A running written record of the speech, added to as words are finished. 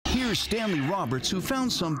Here's Stanley Roberts, who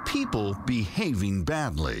found some people behaving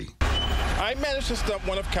badly. I managed to stump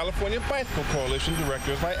one of California Bicycle Coalition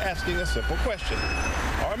directors by asking a simple question.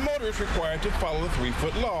 Are motorists required to follow the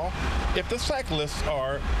 3-foot law if the cyclists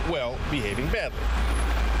are, well, behaving badly?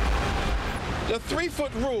 The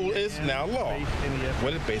 3-foot rule is now law.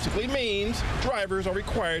 What it basically means, drivers are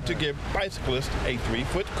required to give bicyclists a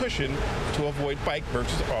 3-foot cushion to avoid bike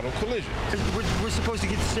versus auto collisions. We're supposed to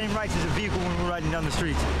get the same rights as a vehicle when we're riding down the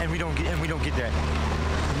streets, and we don't get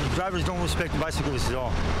that. Drivers don't respect the bicyclists at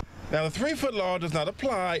all. Now, the 3-foot law does not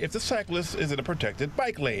apply if the cyclist is in a protected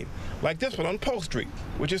bike lane, like this one on Polk Street,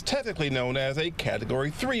 which is technically known as a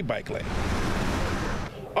Category 3 bike lane.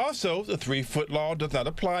 Also, the 3-foot law does not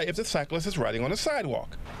apply if the cyclist is riding on a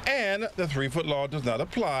sidewalk, and the 3-foot law does not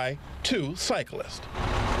apply to cyclists.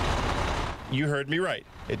 You heard me right.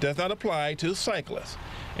 It does not apply to cyclists.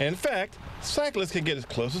 In fact, cyclists can get as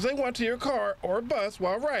close as they want to your car or bus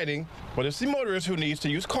while riding, but it's the motorist who needs to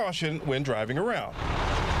use caution when driving around.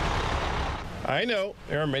 I know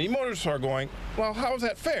there are many motorists who are going, well, how is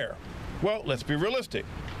that fair? Well, let's be realistic.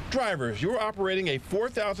 Drivers, you're operating a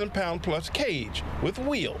 4,000-pound plus cage with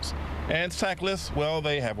wheels, and cyclists, well,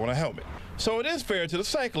 they have on a helmet. So it is fair to the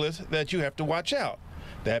cyclists that you have to watch out.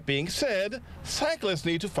 That being said, cyclists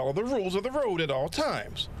need to follow the rules of the road at all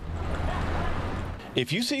times.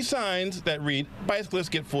 If you see signs that read, bicyclists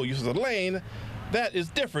get full use of the lane, that is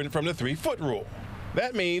different from the 3-foot rule.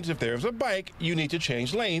 That means if there's a bike, you need to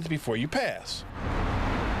change lanes before you pass.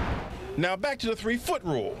 Now back to the 3-foot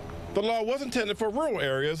rule. The law was intended for rural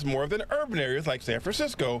areas more than urban areas like San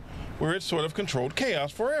Francisco, where it's sort of controlled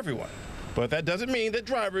chaos for everyone. But that doesn't mean that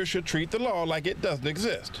drivers should treat the law like it doesn't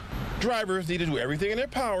exist. Drivers need to do everything in their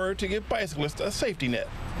power to give bicyclists a safety net.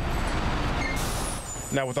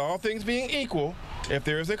 Now, with all things being equal, if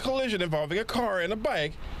there is a collision involving a car and a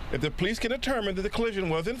bike, if the police can determine that the collision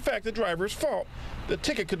was in fact the driver's fault, the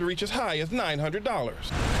ticket could reach as high as $900.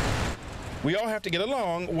 We all have to get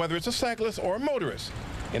along, whether it's a cyclist or a motorist.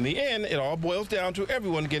 In the end, it all boils down to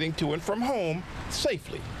everyone getting to and from home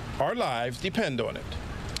safely. Our lives depend on it.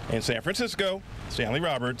 In San Francisco, Stanley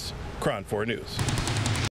Roberts, KRON 4 News.